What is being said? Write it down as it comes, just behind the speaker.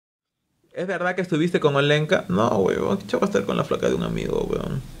¿Es verdad que estuviste con Olenka? No, weón. ¿Qué chavo va a estar con la flaca de un amigo,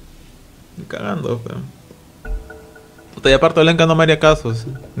 weón? Ni cagando, weón. Puta, y aparte Olenka no me haría caso. ¿Sí?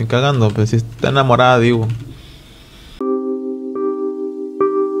 Ni cagando, pues si está enamorada, digo.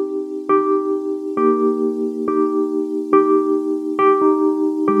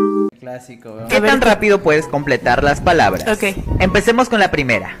 Clásico, weón. ¿Qué tan rápido puedes completar las palabras? Ok. Empecemos con la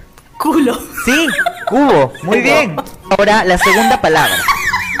primera. Culo. Sí, cubo. Muy bien. Ahora la segunda palabra.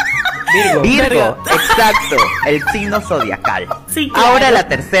 Virgo. Virgo, exacto. El signo zodiacal. Sí, claro. Ahora la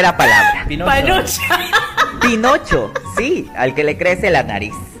tercera palabra. Panocha. Pinocho, sí, al que le crece la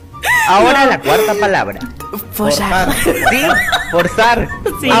nariz. Ahora la cuarta palabra. Follar. Sí, forzar.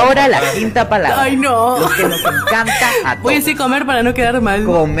 Sí. Ahora la quinta palabra. Ay, no. Lo que nos encanta a todos. Voy a decir comer para no quedar mal.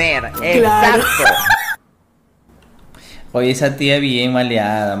 Comer, Claro. exacto. Oye, esa tía bien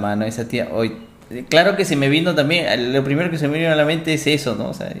maleada, mano. Esa tía, oye. Claro que se me vino también. Lo primero que se me vino a la mente es eso, ¿no?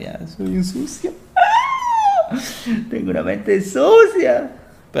 O sea, ya soy un sucio. Tengo una mente sucia.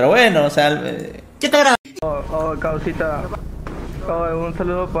 Pero bueno, o sea. ¿Qué te agrada? Oh, causita. Oh, un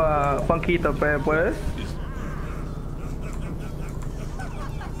saludo para Juanquito, ¿puedes?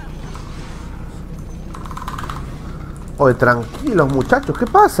 Oye, tranquilos muchachos, ¿qué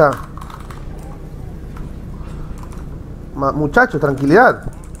pasa? Muchachos, tranquilidad.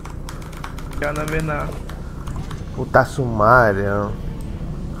 Ya no bien nada. Puta su madre, ¿no?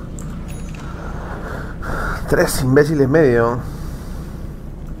 3 imbéciles medio.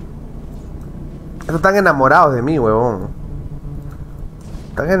 Estos están enamorados de mí, huevón.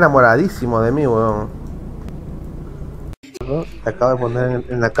 Están enamoradísimos de mí, huevón. Te acabo de poner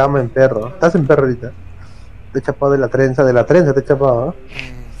en la cama en perro. Estás en perro ahorita. Te he chapado de la trenza te he chapado,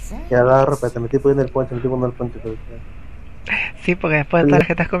 ¿eh? Y agarro, pero te metí poniendo el poncho, Sí, porque después de todas las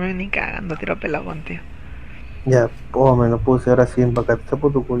que estás comiendo ni cagando, tiro pelagón, tío. Ya, me lo puse ahora sí para acá. Te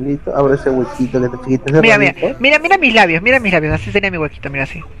chapo tu culito, abre ese huequito que está chiquito. Mira mis labios, así sería mi huequito, mira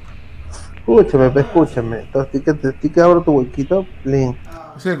así. Escúchame. Entonces, que abro tu huequito, Link.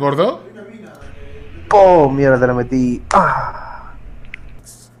 ¿Es el gordo? Oh, mierda, te la metí. ¡Ah!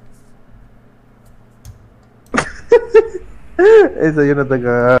 Eso yo no te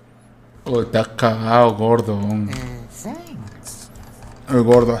cagado. Oh, te has cagado, gordo. El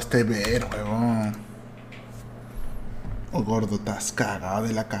gordo hazte ver, huevón. Oh, gordo, te has cagado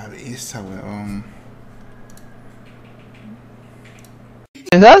de la cabeza, huevón.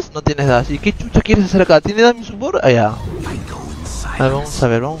 ¿Tienes das? No tienes das. ¿Y qué chucha quieres hacer acá? ¿Tienes das mi support? Allá. A ver,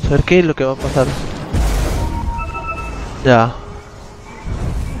 vamos a ver qué es lo que va a pasar. Ya.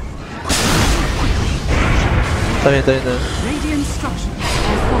 Está bien.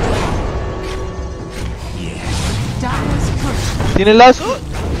 ¿Tiene lazo?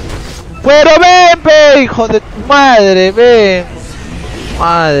 ¡Pero ven, pe! ¡Hijo de tu madre! ¡Ven!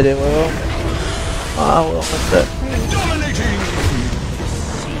 Madre, weón. Ah, weón,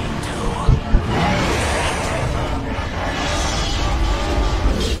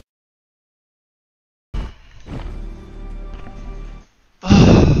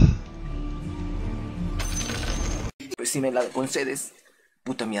 Pues si me la concedes,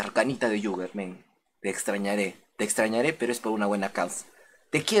 puta mi arcanita de Yuger, men. Te extrañaré, pero es por una buena causa.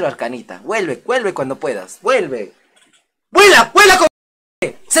 Te quiero, arcanita. Vuelve cuando puedas. ¡Vuelve! ¡Vuela con...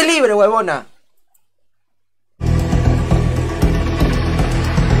 ¡Sé libre, huevona!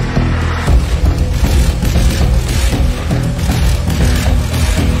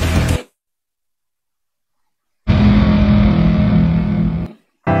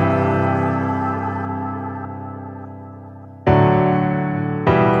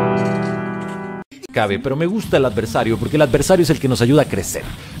 Cabe, pero me gusta el adversario porque el adversario es el que nos ayuda a crecer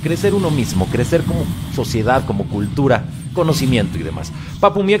uno mismo, crecer como sociedad, como cultura, conocimiento y demás.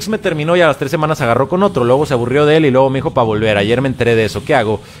 Papu, mi ex me terminó y a las 3 semanas agarró con otro, luego se aburrió de él y luego me dijo para volver. Ayer me enteré de eso, ¿qué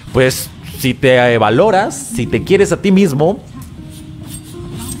hago? Pues si te valoras, si te quieres a ti mismo,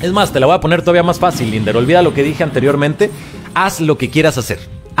 es más, te la voy a poner todavía más fácil, Linder, olvida lo que dije anteriormente, haz lo que quieras hacer,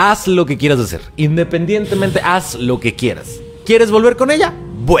 independientemente haz lo que quieras. ¿Quieres volver con ella?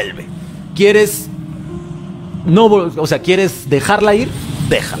 Vuelve. ¿Quieres quieres dejarla ir?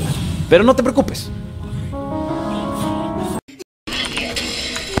 Déjala. Pero no te preocupes.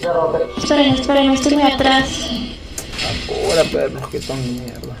 Esperen, estoy muy atrás. Ahora, perros, que son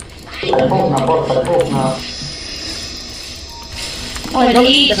mierda. Hola,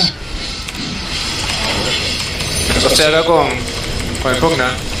 Lich. Estoy acá con el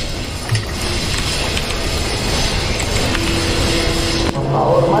Pugna.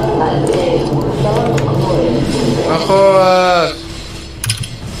 No jodas.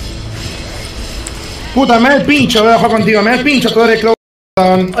 Puta, me da el pincho, voy a jugar contigo, me da el pincho, tú eres clown.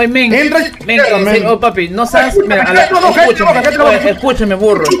 Oye, men, oh, papi, no sabes. Mira, escúchame,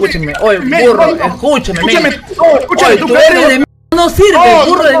 burro, escúchame. Oye, burro, escúchame, men. Oye, tú eres de mierda, no sirve,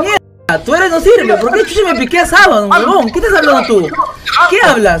 burro de mierda. Tú eres no sirve. ¿Por qué chucha me piqueas sábado, huevón? ¿Qué estás hablando tú? ¿Qué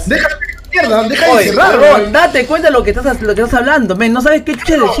hablas? Deja de cerrar, huevón, date cuenta de lo que estás hablando, men. No sabes qué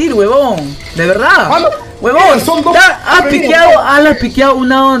chucha decir, huevón. De verdad. Huevón, has piqueado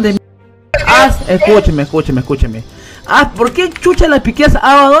una donde. Escúchame. ¿Por qué chucha las piqueas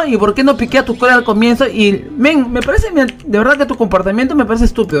sábado y por qué no piqueas tu cola al comienzo? Y, men, me parece, de verdad que tu comportamiento me parece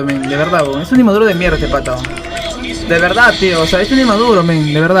estúpido, men, de verdad, weón. Es un inmaduro de mierda este pata, weón. De verdad, tío, o sea, es un inmaduro,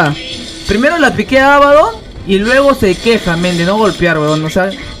 men, de verdad. Primero la piqué sábado y luego se queja, men, de no golpear, weón, o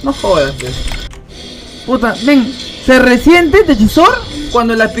sea, no jodas, pues. Puta, men, se resiente de chisor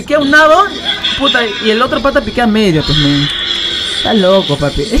cuando la piqué a un lado, puta, y el otro pata piquea a medio, pues, men. Está loco,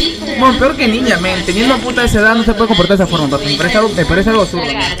 papi. Bueno, peor que niña, men. Teniendo puta de esa edad no se puede comportar de esa forma, papi. Me parece algo absurdo.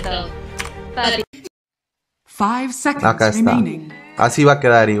 Acá está. Así va a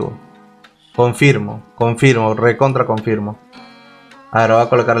quedar Ivo. Confirmo, recontra confirmo. Ahora voy a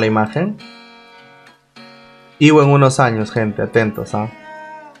colocar la imagen. Ivo en unos años, gente, atentos, ¿ah?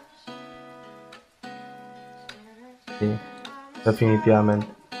 Sí, definitivamente.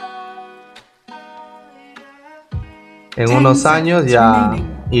 En unos años ya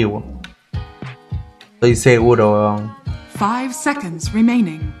Ivo. Estoy seguro, weón. 5 seconds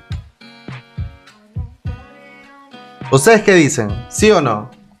remaining. ¿Ustedes qué dicen? ¿Sí o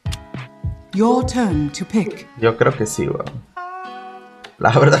no? Your turn to pick. Yo creo que sí, weón.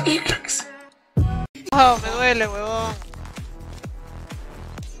 La verdad que creo que sí. Oh, me duele, weón.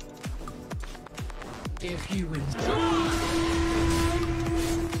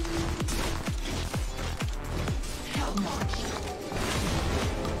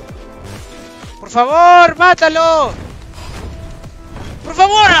 Por favor, mátalo. Por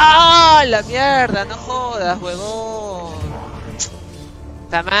favor. ¡Ah, la mierda! No jodas, huevón.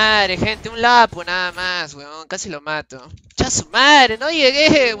 La madre, gente, un lapo nada más, huevón. Casi lo mato. ¡Ya su madre! No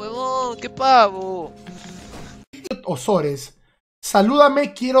llegué, huevón. ¡Qué pavo! Osores.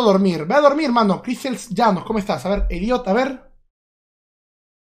 Salúdame, quiero dormir. Ve a dormir, hermano. Crystal Llanos, ¿cómo estás? A ver, idiota, a ver.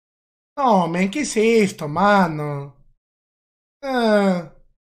 No, men, ¿qué es esto, mano?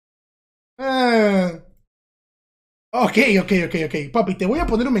 Ok. Papi, te voy a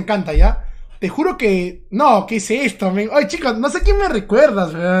poner un me encanta, ¿ya? Te juro que... No, ¿qué es esto, men? Ay, chicos, no sé quién me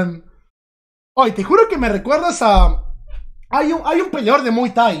recuerdas, man. Ay, te juro que me recuerdas a... Hay un peleador de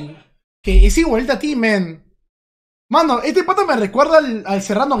Muay Thai que es igualito a ti, men. Mano, este pata me recuerda al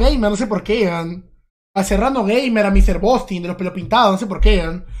Serrano Gamer, no sé por qué, man. Al Serrano Gamer, a Mr. Bostin, de los pelos pintados, no sé por qué,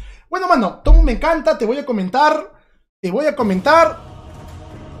 man. Bueno, mano, toma un me encanta, te voy a comentar,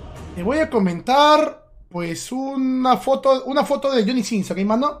 pues una foto de Johnny Sins, ¿ok,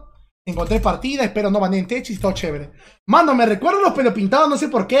 mano? Encontré partida, espero no baneen techis, todo chévere. Mano, me recuerdo los pelos pintados, no sé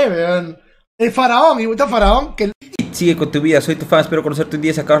por qué, vean. El faraón, y vuelta faraón, que... Sigue con tu vida, soy tu fan, espero conocerte un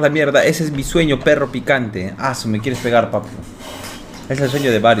día y sacaros la mierda. Ese es mi sueño, perro picante. Me quieres pegar, papu. Es el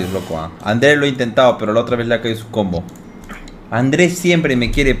sueño de varios, loco, ¿ah? Andrés lo ha intentado, pero la otra vez le ha caído su combo. Andrés siempre me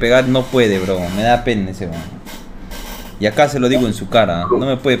quiere pegar, no puede, bro. Me da pena ese, bro. Y acá se lo digo en su cara, no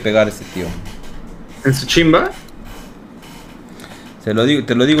me puede pegar ese tío. ¿En su chimba? Te lo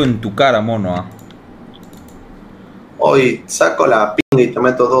digo en tu cara, mono, ¿ah? Hoy saco la pinga y te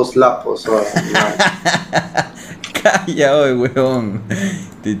meto 2 lapos. Calla hoy, weón.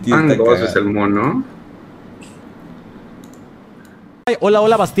 Este tío está cagado. Es el mono.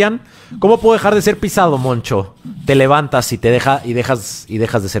 Hola, Bastián. ¿Cómo puedo dejar de ser pisado, Moncho? Te levantas y dejas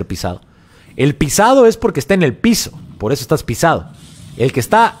de ser pisado. El pisado es porque está en el piso, por eso estás pisado. El que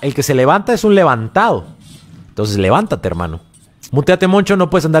se levanta es un levantado. Entonces levántate, hermano. Muteate, Moncho, no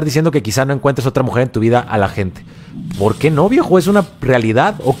puedes andar diciendo que quizá no encuentres otra mujer en tu vida a la gente. ¿Por qué no, viejo? ¿Es una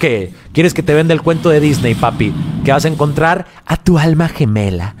realidad? ¿O qué? ¿Quieres que te venda el cuento de Disney, papi? Que vas a encontrar a tu alma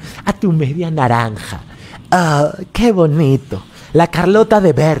gemela, a tu media naranja. ¡Ah, qué bonito! La Carlota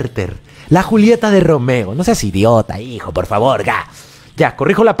de Werther, la Julieta de Romeo. No seas idiota, hijo, por favor, Ya,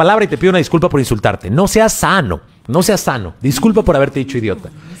 corrijo la palabra y te pido una disculpa por insultarte. No seas sano, no seas sano. Disculpa por haberte dicho idiota.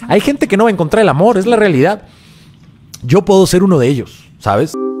 Hay gente que no va a encontrar el amor, es la realidad. Yo puedo ser uno de ellos,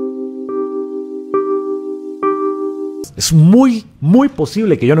 ¿sabes? Es muy, muy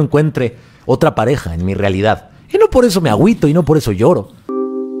posible que yo no encuentre otra pareja en mi realidad. Y no por eso me agüito y no por eso lloro.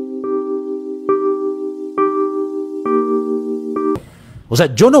 O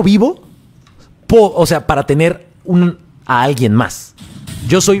sea, yo no vivo para tener a alguien más.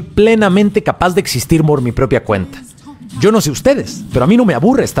 Yo soy plenamente capaz de existir por mi propia cuenta. Yo no sé ustedes, pero a mí no me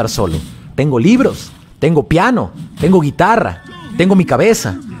aburre estar solo. Tengo libros, tengo piano, tengo guitarra, tengo mi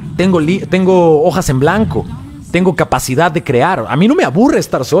cabeza, tengo hojas en blanco, tengo capacidad de crear. A mí no me aburre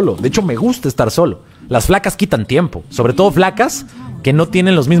estar solo, de hecho me gusta estar solo. Las flacas quitan tiempo, sobre todo flacas que no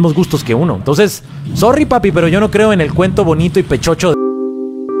tienen los mismos gustos que uno. Entonces, sorry papi, pero yo no creo en el cuento bonito y pechocho de...